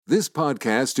This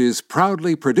podcast is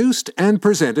proudly produced and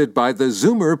presented by the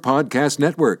Zoomer Podcast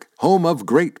Network, home of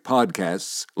great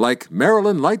podcasts like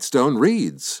Marilyn Lightstone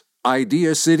Reads,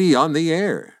 Idea City on the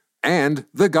Air, and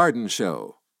The Garden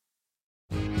Show.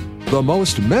 The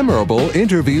most memorable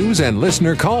interviews and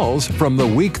listener calls from the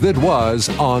week that was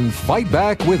on Fight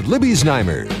Back with Libby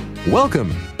Znaimer.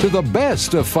 Welcome to the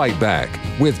best of Fight Back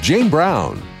with Jane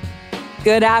Brown.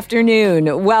 Good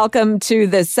afternoon. Welcome to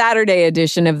the Saturday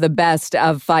edition of the Best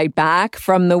of Fight Back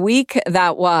from the week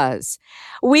that was.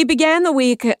 We began the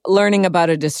week learning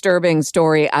about a disturbing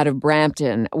story out of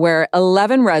Brampton, where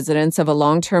 11 residents of a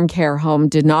long-term care home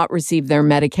did not receive their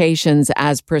medications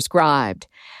as prescribed.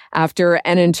 After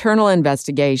an internal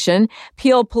investigation,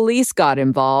 Peel Police got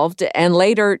involved and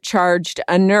later charged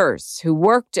a nurse who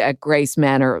worked at Grace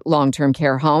Manor Long-Term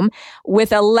Care Home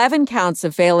with 11 counts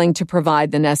of failing to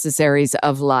provide the necessaries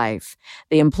of life.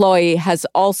 The employee has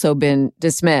also been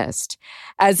dismissed.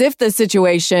 As if the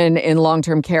situation in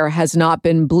long-term care has not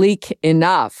been bleak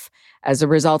enough as a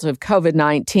result of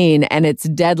COVID-19 and its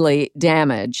deadly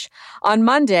damage. On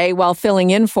Monday, while filling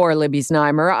in for Libby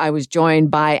Znaimer, I was joined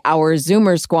by our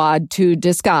Zoomer squad to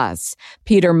discuss.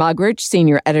 Peter Muggeridge,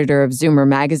 senior editor of Zoomer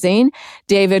magazine,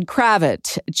 David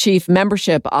Cravit, chief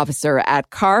membership officer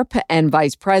at CARP and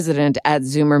vice president at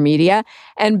Zoomer Media,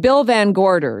 and Bill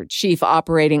Vangorder, chief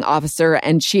operating officer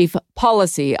and chief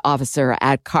policy officer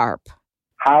at CARP.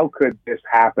 How could this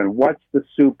happen? What's the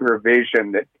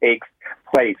supervision that takes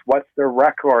place? What's the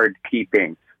record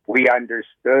keeping? We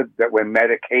understood that when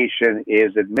medication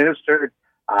is administered,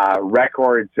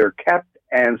 records are kept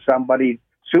and somebody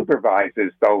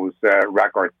supervises those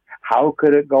records. How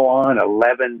could it go on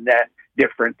 11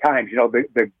 different times? You know,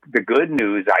 the good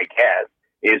news, I guess,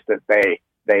 is that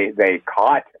they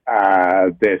caught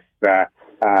this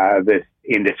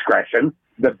indiscretion.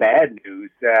 The bad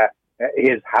news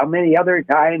is how many other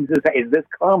times is this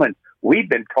common? We've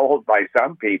been told by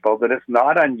some people that it's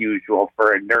not unusual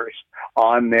for a nurse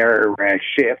on their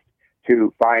shift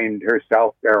to find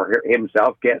herself or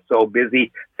himself get so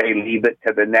busy they leave it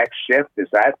to the next shift. Is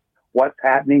that what's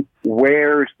happening?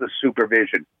 Where's the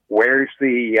supervision? Where's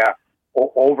the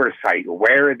oversight?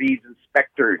 Where are these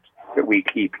inspectors that we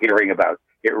keep hearing about?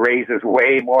 It raises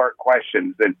way more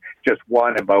questions than just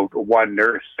one about one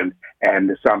nurse and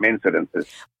some incidences.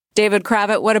 David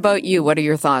Cravit, what about you? What are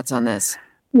your thoughts on this?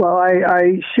 Well,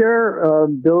 I share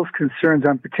Bill's concerns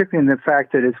on particularly in the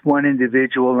fact that it's one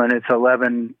individual and it's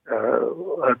 11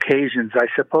 occasions. I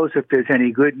suppose if there's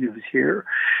any good news here,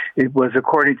 it was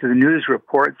according to the news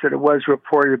reports that it was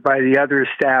reported by the other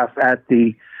staff at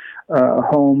the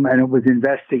home and it was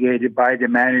investigated by the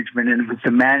management and it was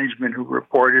the management who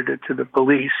reported it to the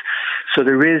police. So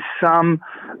there is some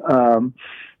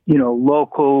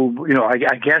local,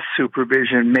 I guess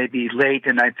supervision may be late,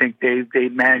 and I think they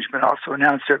management also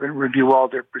announced they're going to review all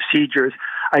their procedures.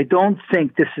 I don't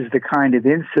think this is the kind of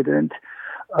incident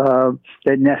that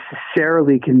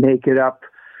necessarily can make it up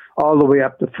all the way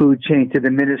up the food chain to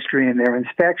the ministry and their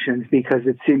inspections, because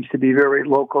it seems to be very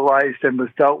localized and was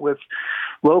dealt with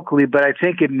locally. But I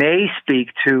think it may speak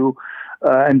to,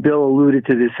 and Bill alluded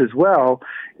to this as well,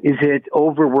 is it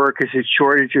overwork? Is it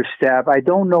shortage of staff? I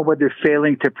don't know whether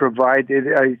failing to provide it.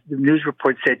 The news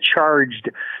report said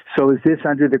charged. So is this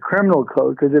under the criminal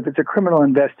code? Because if it's a criminal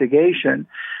investigation,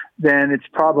 then it's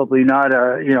probably not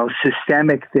a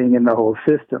systemic thing in the whole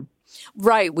system.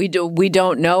 Right. We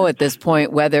don't know at this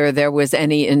point whether there was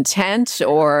any intent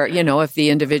or, if the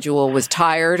individual was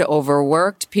tired,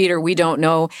 overworked. Peter, we don't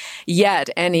know yet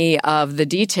any of the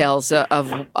details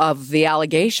of the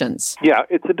allegations. Yeah,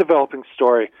 it's a developing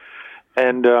story.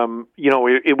 And,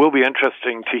 it will be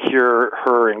interesting to hear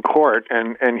her in court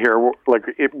and hear,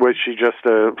 was she just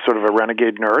a sort of a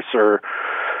renegade nurse, or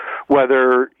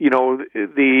whether,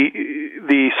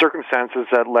 the circumstances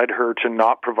that led her to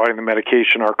not providing the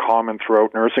medication are common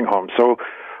throughout nursing homes. So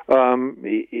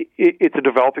it's a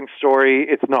developing story.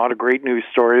 It's not a great news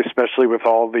story, especially with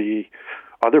all the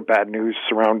other bad news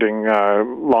surrounding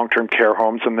long-term care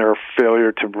homes and their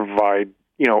failure to provide,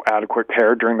 adequate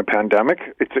care during the pandemic.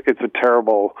 It's a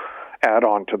terrible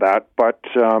add-on to that, but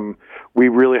we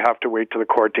really have to wait to the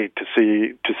court date to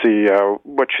see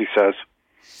what she says.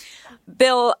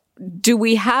 Bill, do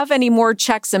we have any more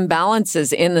checks and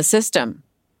balances in the system?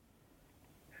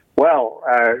 Well,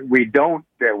 we don't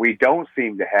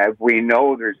seem to have. We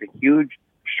know there's a huge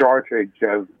shortage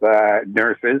of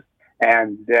nurses,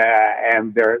 and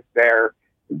the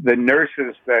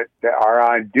nurses that are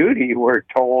on duty, we're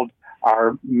told,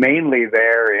 are mainly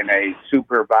there in a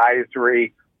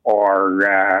supervisory or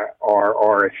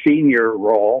a senior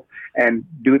role. And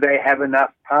do they have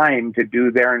enough time to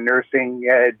do their nursing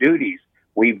duties?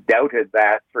 we've doubted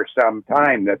that for some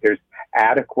time, that there's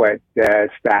adequate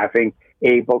staffing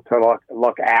able to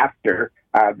look after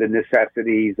the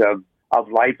necessities of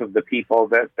life of the people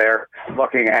that they're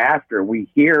looking after. We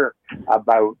hear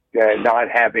about not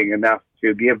having enough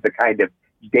to give the kind of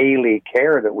daily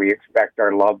care that we expect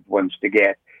our loved ones to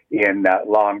get in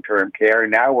long-term care.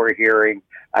 Now we're hearing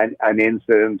an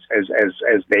incident,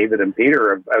 as David and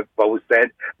Peter have both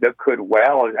said, that could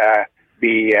well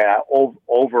be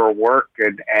overwork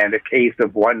and a case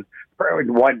of one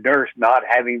nurse not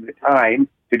having the time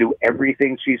to do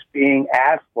everything she's being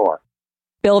asked for.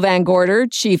 Bill Vangorder,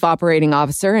 Chief Operating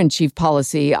Officer and Chief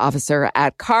Policy Officer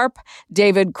at CARP.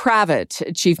 David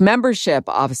Cravit, Chief Membership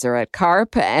Officer at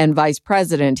CARP and Vice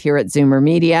President here at Zoomer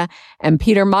Media. And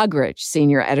Peter Muggeridge,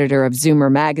 Senior Editor of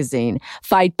Zoomer Magazine.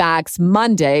 Fight Back's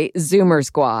Monday Zoomer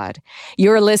Squad.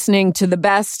 You're listening to the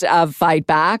best of Fight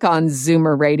Back on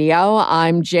Zoomer Radio.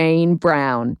 I'm Jane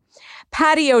Brown.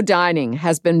 Patio dining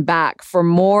has been back for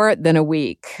more than a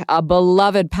week, a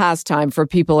beloved pastime for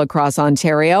people across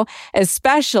Ontario,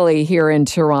 especially here in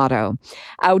Toronto.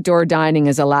 Outdoor dining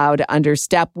is allowed under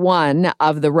Step 1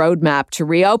 of the Roadmap to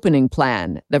Reopening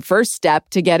plan, the first step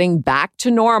to getting back to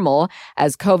normal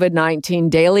as COVID-19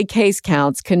 daily case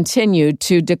counts continue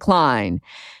to decline.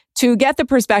 To get the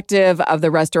perspective of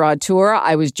the restaurateur,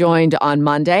 I was joined on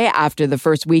Monday after the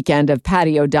first weekend of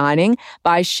patio dining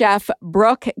by chef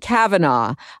Brook,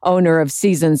 Kavanagh, owner of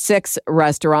Season 6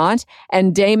 restaurant,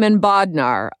 and Daimin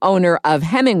Bodnar, owner of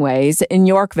Hemingway's in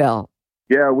Yorkville.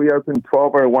 Yeah, we opened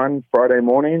 12:01 Friday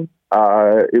morning.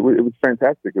 It was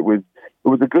fantastic. It was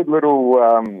a good little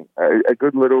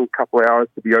couple of hours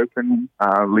to be open,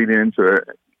 leading into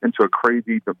a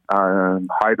crazy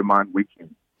high demand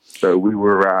weekend. So we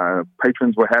were,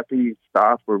 patrons were happy,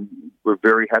 staff were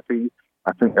very happy.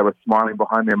 I think they were smiling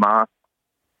behind their masks.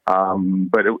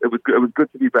 But it was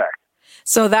good to be back.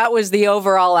 So that was the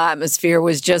overall atmosphere,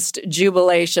 was just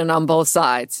jubilation on both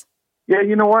sides. Yeah,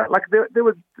 you know what? Like there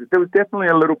was definitely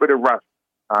a little bit of rust,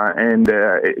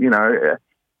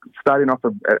 starting off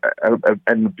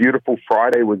a beautiful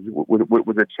Friday was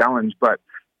a challenge. But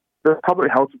the public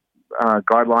health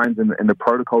guidelines and the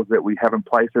protocols that we have in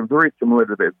place are very similar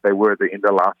to that they were at the end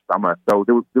of last summer. So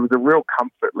there was a real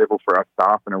comfort level for our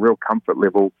staff and a real comfort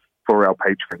level for our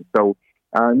patrons. So,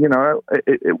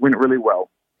 it went really well.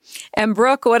 And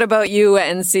Brook, what about you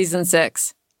in Season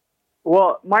 6?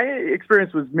 Well, my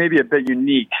experience was maybe a bit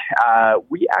unique.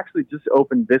 We actually just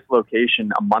opened this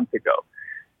location a month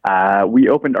ago. We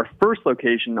opened our first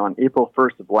location on April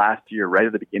 1st of last year, right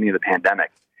at the beginning of the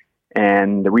pandemic.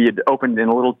 And we had opened in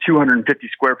a little 250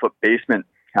 square foot basement,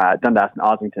 Dundas and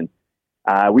Ossington.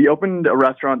 We opened a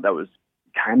restaurant that was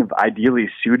kind of ideally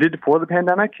suited for the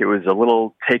pandemic. It was a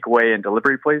little takeaway and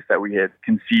delivery place that we had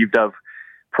conceived of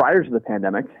prior to the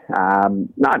pandemic.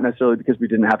 Not necessarily because we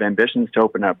didn't have ambitions to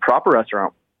open a proper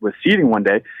restaurant with seating one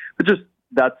day, but just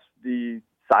that's the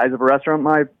size of a restaurant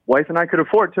my wife and I could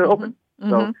afford to open. Mm-hmm.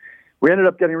 So we ended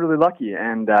up getting really lucky,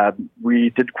 and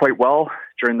we did quite well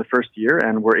during the first year,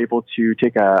 and were able to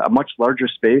take a much larger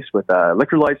space with a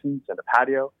liquor license and a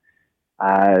patio.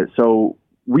 So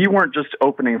we weren't just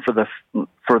opening for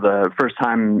the first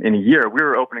time in a year. We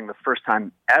were opening the first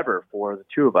time ever for the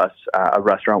two of us, a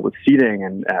restaurant with seating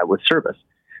and with service.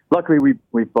 Luckily,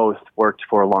 we both worked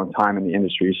for a long time in the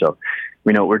industry, so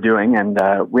we know what we're doing, and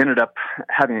we ended up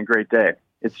having a great day.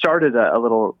 It started a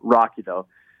little rocky, though.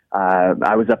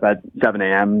 I was up at 7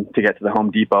 a.m. to get to the Home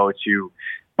Depot to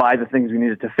buy the things we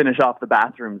needed to finish off the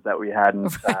bathrooms that we hadn't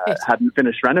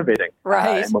finished renovating.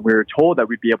 Right. And when we were told that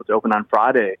we'd be able to open on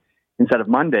Friday instead of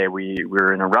Monday, we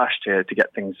were in a rush to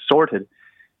get things sorted.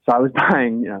 So I was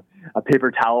buying, a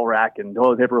paper towel rack and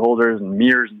toilet paper holders and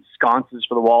mirrors and sconces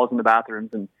for the walls in the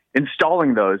bathrooms, and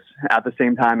installing those at the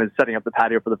same time as setting up the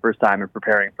patio for the first time and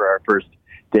preparing for our first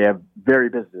day of very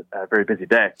busy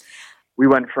day. We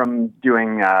went from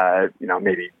doing,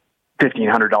 maybe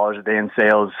 $1,500 a day in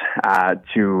sales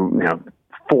to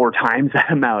 4 times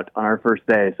that amount on our first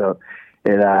day. So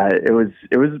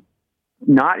it was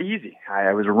not easy.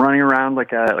 I was running around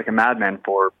like a madman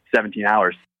for 17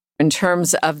 hours. In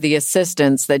terms of the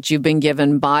assistance that you've been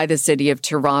given by the City of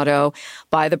Toronto,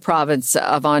 by the province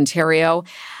of Ontario,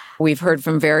 we've heard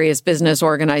from various business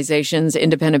organizations,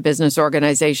 independent business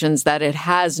organizations, that it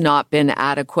has not been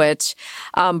adequate.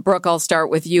 Brook, I'll start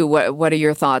with you. What are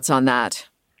your thoughts on that?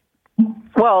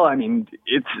 Well, I mean,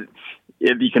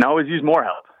 you can always use more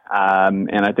help.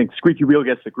 And I think squeaky wheel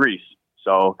gets the grease.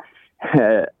 So,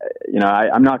 I'm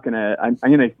going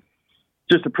to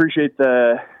just appreciate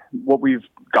what we've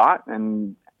got,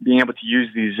 and being able to use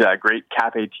these great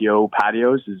Cafe TO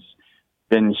patios is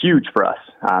been huge for us.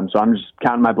 So I'm just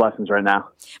counting my blessings right now.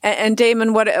 And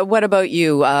Daimin, what about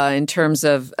you in terms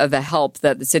of the help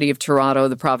that the City of Toronto,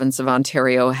 the province of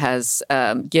Ontario, has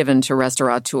given to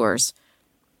restaurateurs?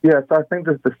 Yeah, so I think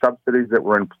that the subsidies that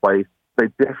were in place, they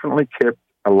definitely kept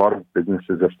a lot of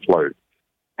businesses afloat.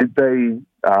 Did they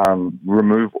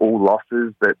remove all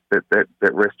losses that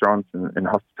restaurants and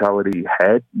hospitality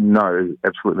had? No,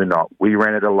 absolutely not. We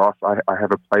ran at a loss. I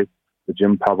have a place, the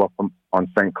Gym Pub up on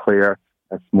St. Clair,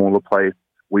 a smaller place.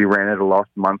 We ran at a loss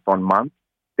month on month.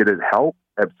 Did it help?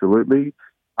 Absolutely.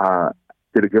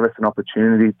 Did it give us an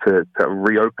opportunity to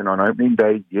reopen on opening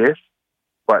day? Yes.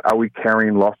 But are we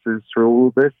carrying losses through all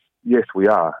of this? Yes, we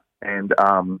are. And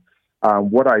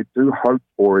what I do hope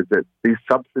for is that these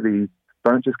subsidies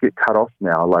don't just get cut off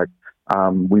now. Like they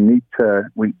need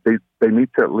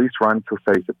to at least run till,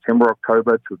 say, September,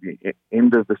 October, to the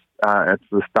end of to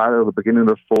the start of the beginning of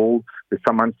the fall. There's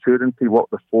some uncertainty what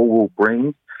the fall will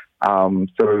bring.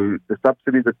 So the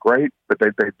subsidies are great, but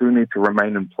they do need to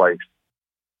remain in place.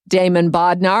 Daimin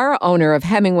Bodnar, owner of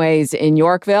Hemingway's in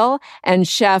Yorkville, and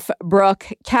chef Brook,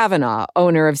 Kavanagh,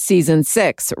 owner of Season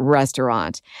 6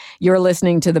 restaurant. You're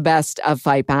listening to the best of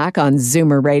Fight Back on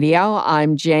Zoomer Radio.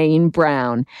 I'm Jane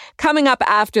Brown. Coming up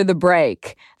after the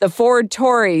break, the Ford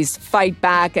Tories fight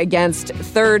back against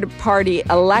third-party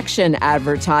election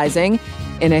advertising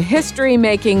in a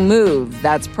history-making move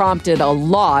that's prompted a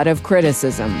lot of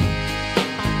criticism.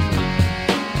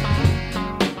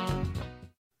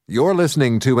 You're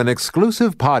listening to an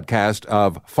exclusive podcast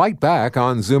of Fight Back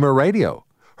on Zoomer Radio.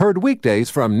 Heard weekdays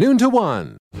from noon to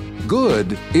 1.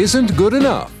 Good isn't good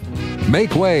enough.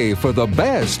 Make way for the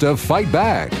best of Fight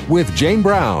Back with Jane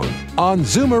Brown on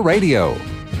Zoomer Radio.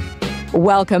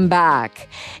 Welcome back.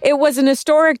 It was an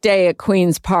historic day at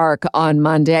Queen's Park on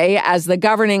Monday as the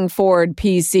governing Ford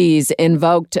PCs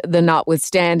invoked the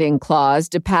nothwithstanding clause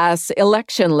to pass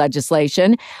election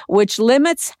legislation, which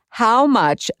limits how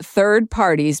much third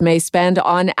parties may spend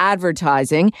on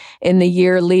advertising in the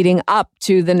year leading up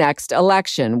to the next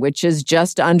election, which is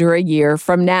just under a year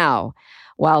from now.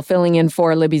 While filling in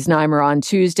for Libby Znaimer on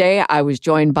Tuesday, I was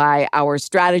joined by our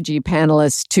strategy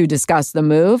panelists to discuss the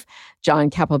move. John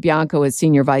Capobianco is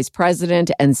Senior Vice President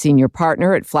and Senior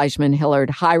Partner at Fleischman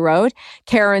Hillard High Road.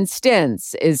 Karen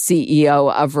Stintz is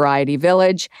CEO of Variety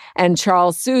Village. And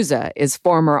Charles Sousa is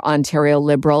former Ontario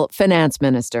Liberal Finance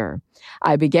Minister.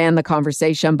 I began the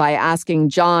conversation by asking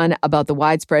John about the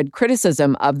widespread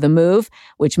criticism of the move,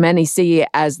 which many see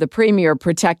as the Premier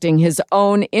protecting his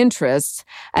own interests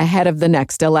ahead of the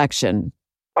next election.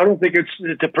 I don't think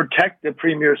it's to protect the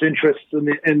Premier's interests in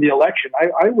the election.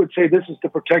 I would say this is to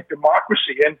protect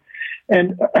democracy.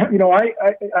 And you know, I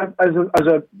as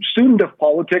a student of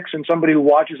politics and somebody who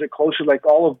watches it closely, like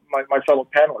all of my fellow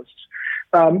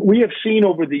panelists, we have seen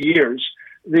over the years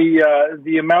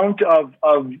the amount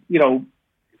of you know,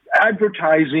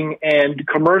 advertising and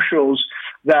commercials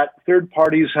that third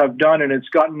parties have done, and it's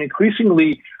gotten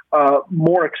increasingly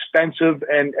more expensive,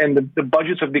 and the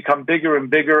budgets have become bigger and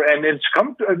bigger, and it's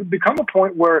become a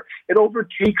point where it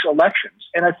overtakes elections.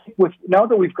 And I think now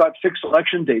that we've got fixed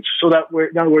election dates, so that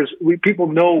in other words, people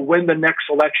know when the next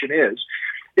election is,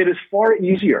 it is far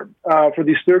easier for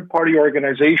these third-party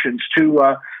organizations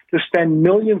to spend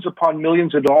millions upon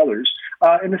millions of dollars.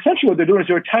 And essentially what they're doing is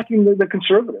they're attacking the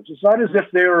Conservatives. It's not as if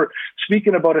they're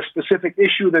speaking about a specific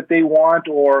issue that they want,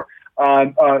 or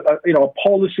you know, a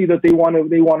policy that they want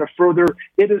to further.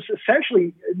 It is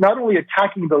essentially not only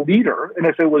attacking the leader, and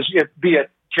be it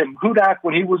Tim Hudak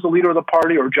when he was the leader of the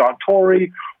party, or John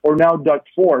Tory, or now Doug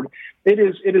Ford. It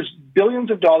is billions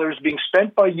of dollars being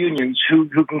spent by unions who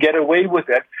can get away with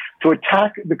it to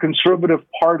attack the Conservative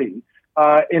Party.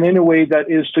 And in a way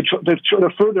that is to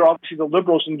further, obviously, the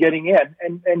Liberals in getting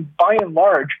in. And by and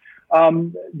large,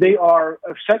 they are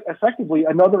effectively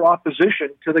another opposition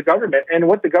to the government. And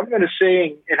what the government is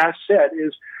saying, it has said,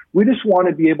 is we just want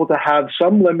to be able to have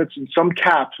some limits and some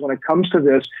caps when it comes to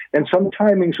this, and some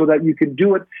timing so that you can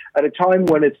do it at a time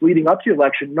when it's leading up to the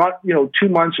election, not 2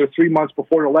 months or 3 months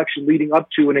before an election leading up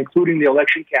to and including the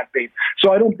election campaign.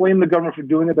 So I don't blame the government for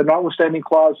doing it. The notwithstanding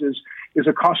clause is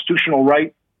a constitutional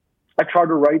right, a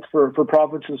charter right for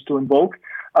provinces to invoke.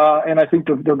 And I think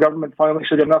the government finally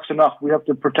said enough's enough. We have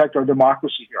to protect our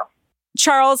democracy here.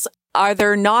 Charles, are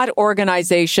there not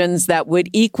organizations that would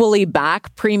equally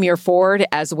back Premier Ford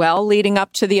as well leading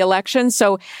up to the election?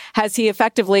 So has he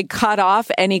effectively cut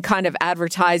off any kind of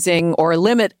advertising or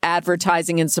limit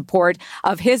advertising in support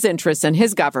of his interests and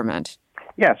his government?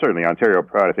 Yeah, certainly. Ontario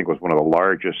Proud, I think, was one of the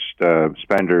largest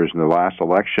spenders in the last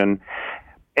election.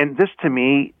 And this, to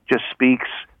me, just speaks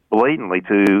blatantly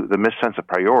to the missense of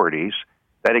priorities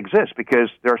that exists because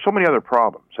there are so many other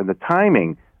problems. And the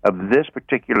timing of this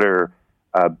particular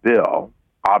bill,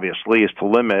 obviously, is to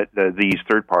limit these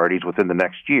third parties within the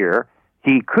next year.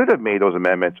 He could have made those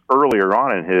amendments earlier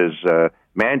on in his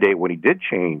mandate when he did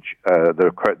change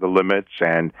the limits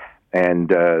and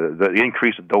the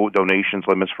increase of donations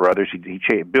limits for others. He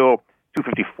changed Bill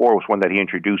 254 was one that he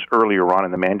introduced earlier on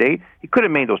in the mandate. He could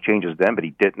have made those changes then, but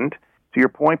he didn't. To your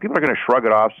point, people are going to shrug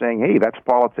it off, saying, "Hey, that's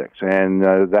politics," and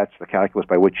that's the calculus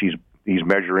by which he's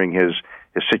measuring his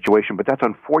situation. But that's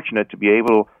unfortunate to be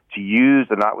able to use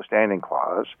the notwithstanding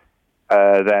clause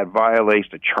that violates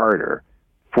the charter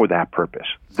for that purpose.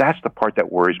 That's the part that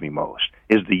worries me most,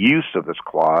 is the use of this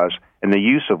clause and the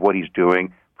use of what he's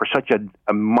doing for such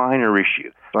a minor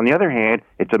issue. On the other hand,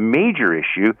 it's a major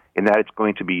issue in that it's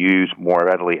going to be used more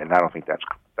readily, and I don't think that's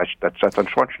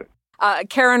unfortunate.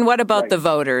 Karen, what about the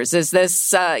voters? Is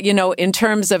this, in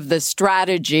terms of the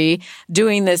strategy,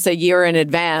 doing this a year in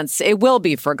advance, it will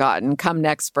be forgotten come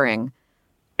next spring?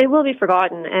 It will be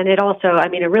forgotten, and it also,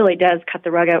 it really does cut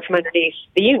the rug out from underneath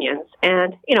the unions.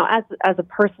 And, as a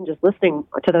person just listening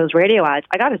to those radio ads,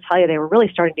 I got to tell you, they were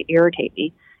really starting to irritate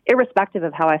me, irrespective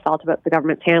of how I felt about the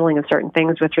government's handling of certain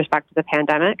things with respect to the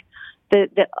pandemic.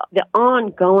 The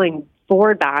ongoing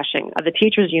board bashing of the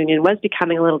teachers' union was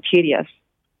becoming a little tedious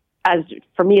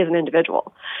for me as an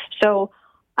individual. So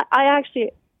I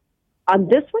actually, on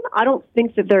this one, I don't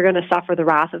think that they're going to suffer the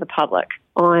wrath of the public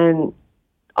on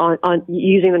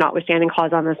using the notwithstanding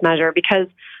clause on this measure, because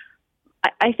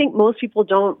I think most people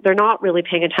they're not really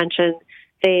paying attention.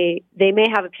 They may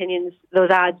have opinions.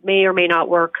 Those ads may or may not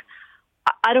work.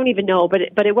 I don't even know, but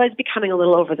it was becoming a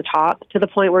little over the top, to the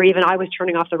point where even I was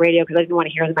turning off the radio because I didn't want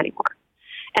to hear them anymore.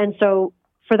 And so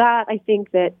for that, I think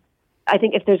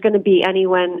if there's going to be a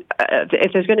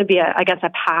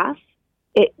pass,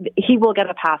 he will get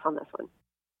a pass on this one.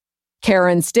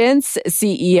 Karen Stintz,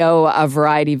 CEO of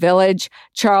Variety Village,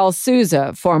 Charles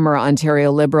Sousa, former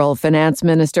Ontario Liberal Finance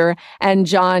Minister, and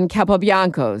John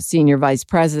Capobianco, Senior Vice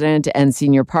President and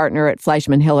Senior Partner at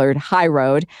Fleischman Hillard High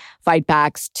Road, Fight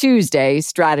Back's Tuesday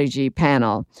Strategy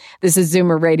Panel. This is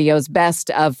Zoomer Radio's Best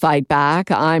of Fight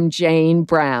Back. I'm Jane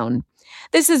Brown.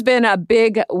 This has been a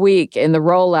big week in the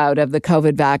rollout of the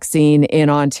COVID vaccine in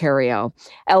Ontario.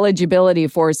 Eligibility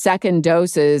for second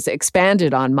doses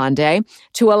expanded on Monday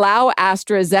to allow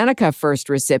AstraZeneca first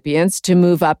recipients to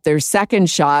move up their second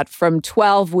shot from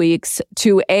 12 weeks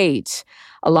to 8,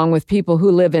 along with people who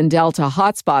live in Delta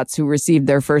hotspots who received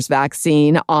their first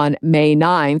vaccine on May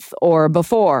 9th or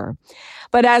before.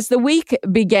 But as the week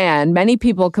began, many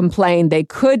people complained they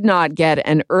could not get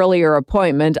an earlier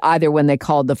appointment either when they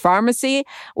called the pharmacy,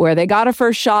 where they got a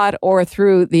first shot, or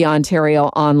through the Ontario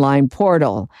online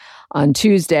portal. On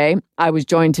Tuesday, I was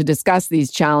joined to discuss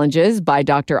these challenges by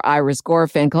Dr. Iris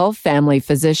Gorfinkel, family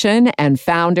physician and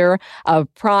founder of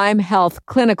Prime Health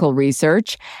Clinical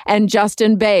Research, and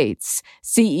Justin Bates,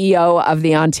 CEO of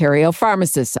the Ontario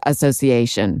Pharmacists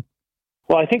Association.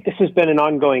 Well, I think this has been an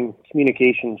ongoing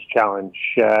communications challenge,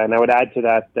 and I would add to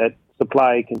that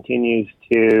supply continues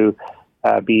to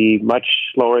be much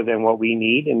slower than what we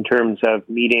need in terms of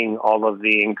meeting all of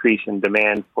the increase in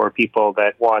demand for people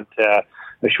that want a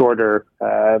shorter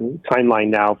timeline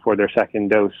now for their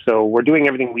second dose. So we're doing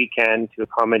everything we can to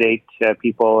accommodate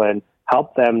people and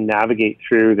help them navigate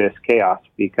through this chaos,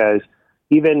 because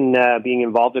even being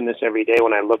involved in this every day,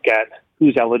 when I look at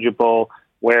who's eligible,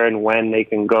 where and when they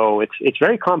can go, it's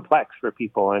very complex for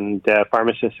people, and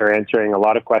pharmacists are answering a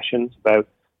lot of questions about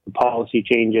the policy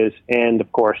changes and,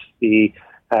 of course, the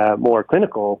more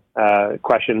clinical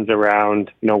questions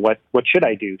around, what should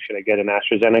I do? Should I get an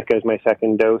AstraZeneca as my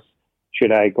second dose?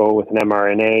 Should I go with an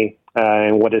mRNA?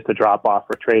 And what is the drop-off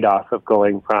or trade-off of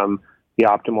going from the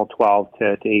optimal 12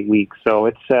 to 8 weeks? So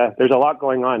there's a lot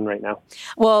going on right now.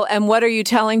 Well, and what are you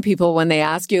telling people when they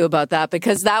ask you about that?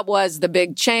 Because that was the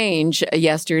big change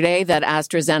yesterday, that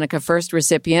AstraZeneca first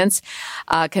recipients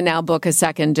can now book a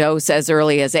second dose as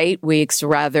early as 8 weeks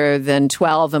rather than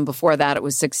 12, and before that it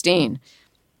was 16.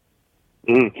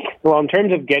 Well, in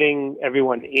terms of getting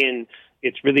everyone in,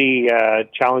 it's really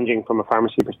challenging from a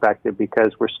pharmacy perspective,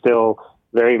 because we're still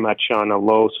very much on a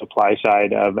low supply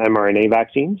side of mRNA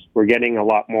vaccines. We're getting a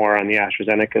lot more on the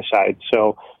AstraZeneca side.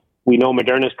 So we know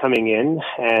Moderna's coming in,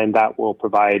 and that will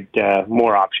provide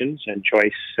more options and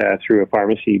choice through a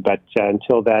pharmacy. But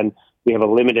until then, we have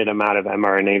a limited amount of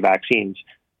mRNA vaccines.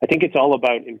 I think it's all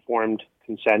about informed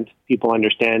consent, people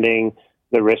understanding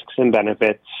the risks and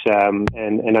benefits,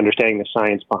 and understanding the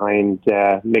science behind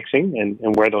mixing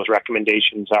and where those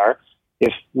recommendations are.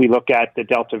 If we look at the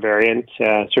Delta variant,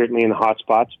 certainly in the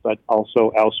hotspots, but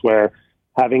also elsewhere,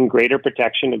 having greater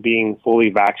protection of being fully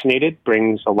vaccinated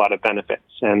brings a lot of benefits.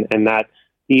 And that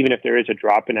even if there is a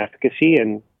drop in efficacy,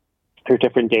 and there's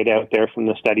different data out there from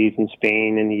the studies in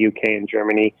Spain and the UK and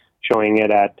Germany showing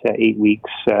it at 8 weeks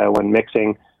when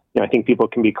mixing, I think people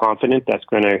can be confident that's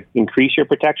going to increase your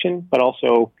protection, but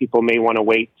also people may want to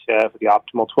wait for the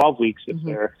optimal 12 weeks if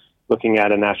they're looking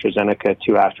at an AstraZeneca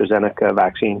to AstraZeneca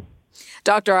vaccine.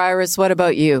 Dr. Iris, what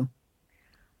about you?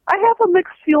 I have a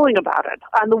mixed feeling about it.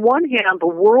 On the one hand, the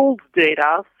world's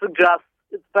data suggests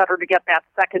it's better to get that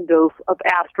second dose of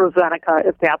AstraZeneca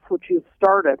if that's what you've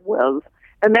started with,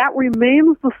 and that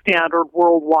remains the standard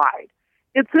worldwide.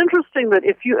 It's interesting that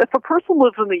if a person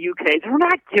lives in the UK, they're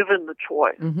not given the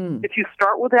choice. If you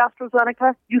start with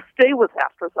AstraZeneca, you stay with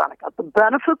AstraZeneca. The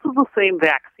benefits of the same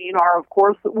vaccine are, of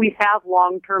course, that we have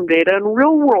long-term data and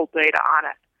real-world data on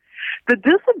it. The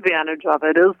disadvantage of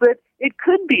it is that it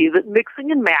could be that mixing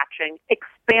and matching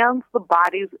expands the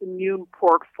body's immune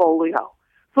portfolio.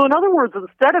 So in other words,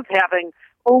 instead of having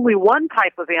only one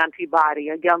type of antibody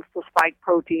against the spike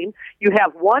protein, you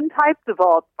have one type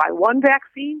developed by one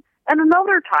vaccine and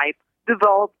another type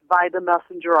developed by the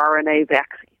messenger RNA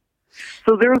vaccine.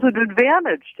 So there's an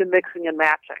advantage to mixing and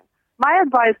matching. My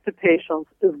advice to patients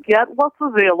is get what's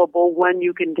available when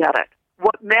you can get it.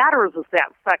 What matters is that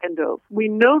second dose. We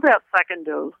know that second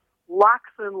dose locks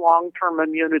in long-term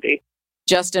immunity.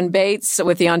 Justin Bates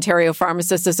with the Ontario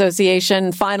Pharmacists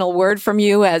Association, final word from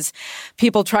you as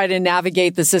people try to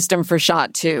navigate the system for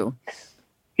shot 2.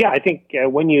 Yeah, I think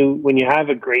when you have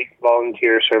a great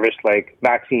volunteer service like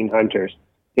Vaccine Hunters,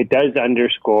 it does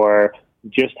underscore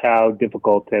just how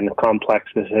difficult and complex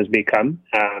this has become,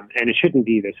 and it shouldn't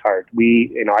be this hard.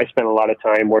 I spent a lot of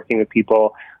time working with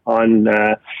people on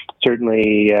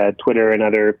certainly Twitter and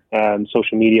other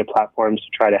social media platforms to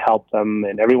try to help them,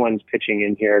 and everyone's pitching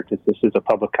in here because this is a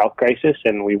public health crisis,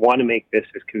 and we want to make this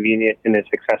as convenient and as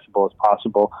accessible as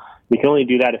possible. We can only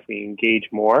do that if we engage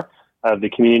more of the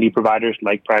community providers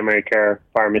like primary care,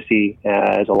 pharmacy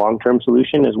as a long-term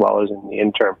solution, as well as in the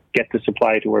interim. Get the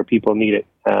supply to where people need it,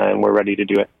 and we're ready to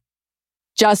do it.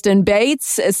 Justin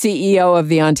Bates, CEO of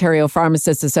the Ontario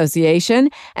Pharmacists Association,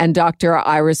 and Dr.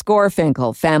 Iris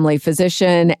Gorfinkel, family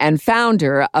physician and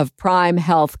founder of Prime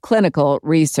Health Clinical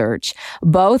Research,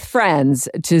 both friends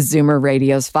to Zoomer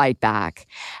Radio's Fight Back.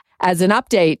 As an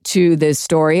update to this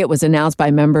story, it was announced by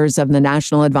members of the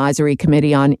National Advisory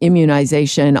Committee on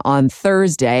Immunization on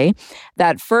Thursday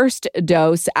that first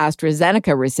dose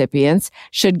AstraZeneca recipients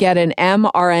should get an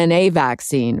mRNA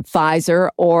vaccine,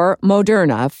 Pfizer or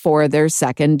Moderna, for their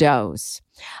second dose.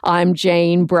 I'm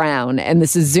Jane Brown, and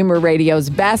this is Zoomer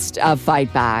Radio's Best of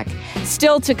Fight Back.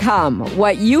 Still to come,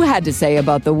 what you had to say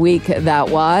about the week that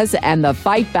was and the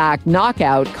Fight Back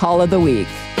Knockout Call of the Week.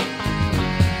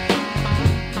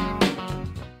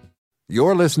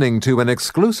 You're listening to an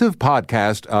exclusive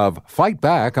podcast of Fight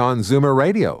Back on Zoomer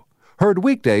Radio. Heard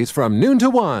weekdays from noon to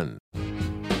 1.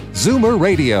 Zoomer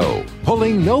Radio,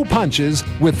 pulling no punches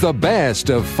with the best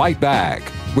of Fight Back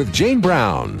with Jane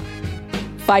Brown.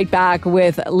 Fight Back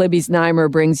with Libby Znaimer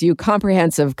brings you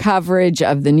comprehensive coverage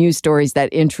of the news stories that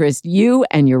interest you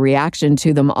and your reaction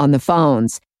to them on the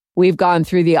phones. We've gone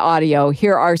through the audio.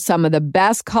 Here are some of the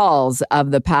best calls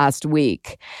of the past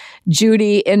week.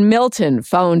 Judy in Milton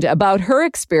phoned about her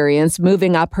experience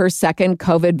moving up her second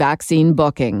COVID vaccine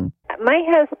booking. My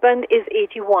husband is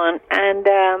 81,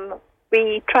 and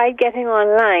we tried getting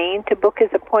online to book his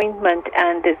appointment,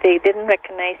 and they didn't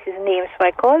recognize his name. So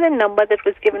I called the number that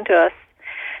was given to us,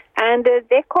 and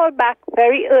they called back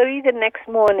very early the next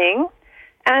morning,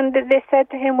 and they said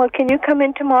to him, well, can you come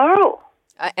in tomorrow?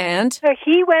 And? So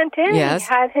he went in, yes.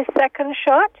 He had his second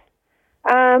shot,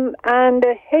 and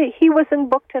he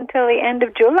wasn't booked until the end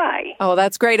of July. Oh,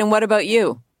 that's great. And what about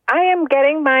you? I am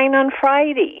getting mine on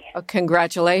Friday. Oh,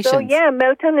 congratulations. So, yeah,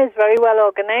 Milton is very well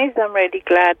organized. I'm really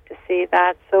glad to see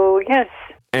that. So, yes.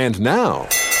 And now,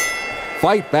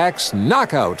 Fight Back's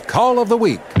Knockout Call of the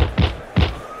Week.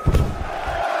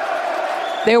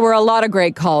 There were a lot of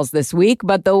great calls this week,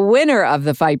 but the winner of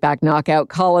the Fight Back Knockout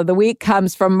Call of the Week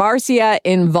comes from Marcia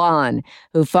in Vaughan,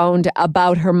 who phoned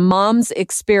about her mom's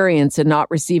experience in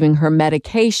not receiving her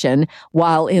medication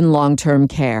while in long-term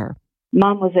care.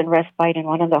 Mom was in respite in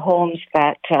one of the homes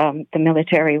that the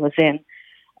military was in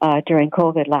during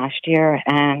COVID last year,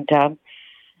 and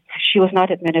she was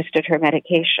not administered her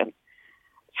medication.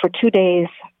 For 2 days,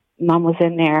 Mom was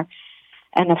in there,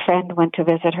 and a friend went to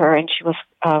visit her, and she was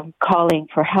calling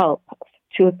for help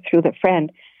through the friend.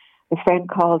 The friend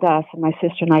called us, and my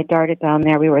sister and I darted down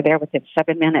there. We were there within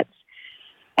 7 minutes.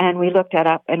 And we looked it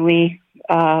up, and we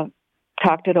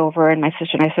talked it over, and my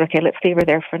sister and I said, okay, let's leave her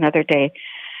there for another day.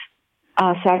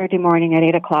 Saturday morning at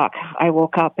 8 o'clock, I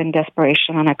woke up in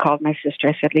desperation and I called my sister.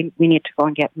 I said, we need to go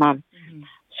and get Mom. Mm-hmm.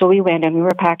 So we went and we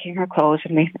were packing her clothes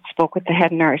and we spoke with the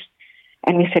head nurse.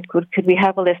 And we said, could we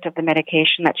have a list of the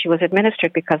medication that she was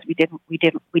administered, because we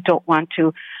don't want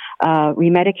to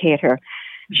remedicate her.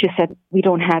 She said, we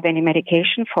don't have any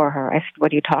medication for her. I said,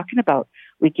 what are you talking about?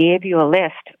 We gave you a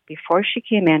list before she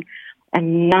came in,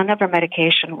 and none of her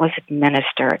medication was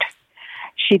administered.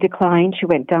 She declined. She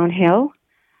went downhill.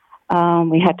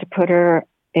 We had to put her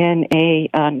in a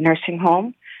nursing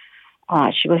home.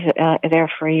 She was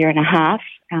there for a year and a half,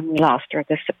 and we lost her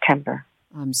this September.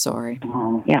 I'm sorry.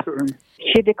 Oh, yeah.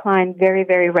 She declined very,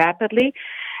 very rapidly,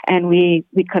 and we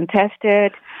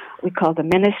contested. We called the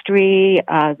ministry.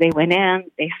 They went in.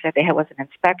 They said there was an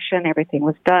inspection. Everything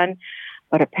was done,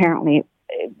 but apparently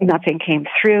nothing came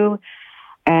through,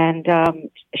 and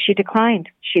she declined.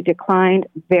 She declined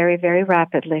very, very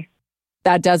rapidly.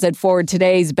 That does it for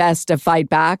today's Best of Fight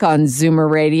Back on Zoomer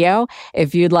Radio.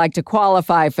 If you'd like to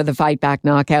qualify for the Fight Back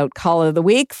Knockout Call of the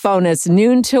Week, phone us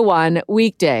noon to 1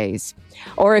 weekdays.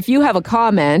 Or if you have a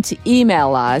comment,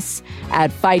 email us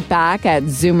at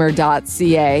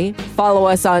fightback@zoomer.ca, follow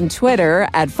us on Twitter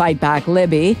at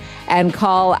FightbackLibby, and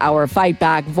call our Fight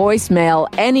Back voicemail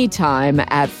anytime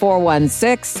at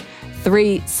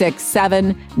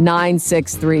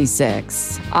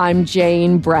 416-367-9636. I'm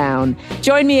Jane Brown.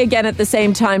 Join me again at the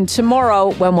same time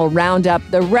tomorrow when we'll round up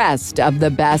the rest of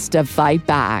the Best of Fight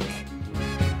Back.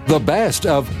 The Best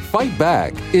of Fight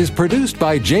Back is produced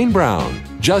by Jane Brown,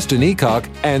 Justin Eacock,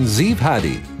 and Zeev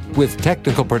Hadi, with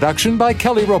technical production by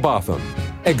Kelly Robotham.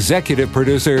 Executive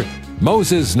producer,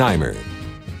 Moses Znaimer.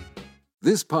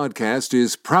 This podcast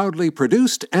is proudly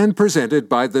produced and presented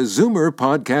by the Zoomer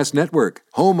Podcast Network,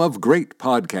 home of great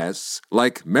podcasts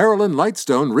like Marilyn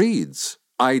Lightstone Reads,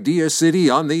 Idea City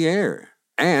on the Air,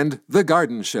 and The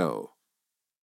Garden Show.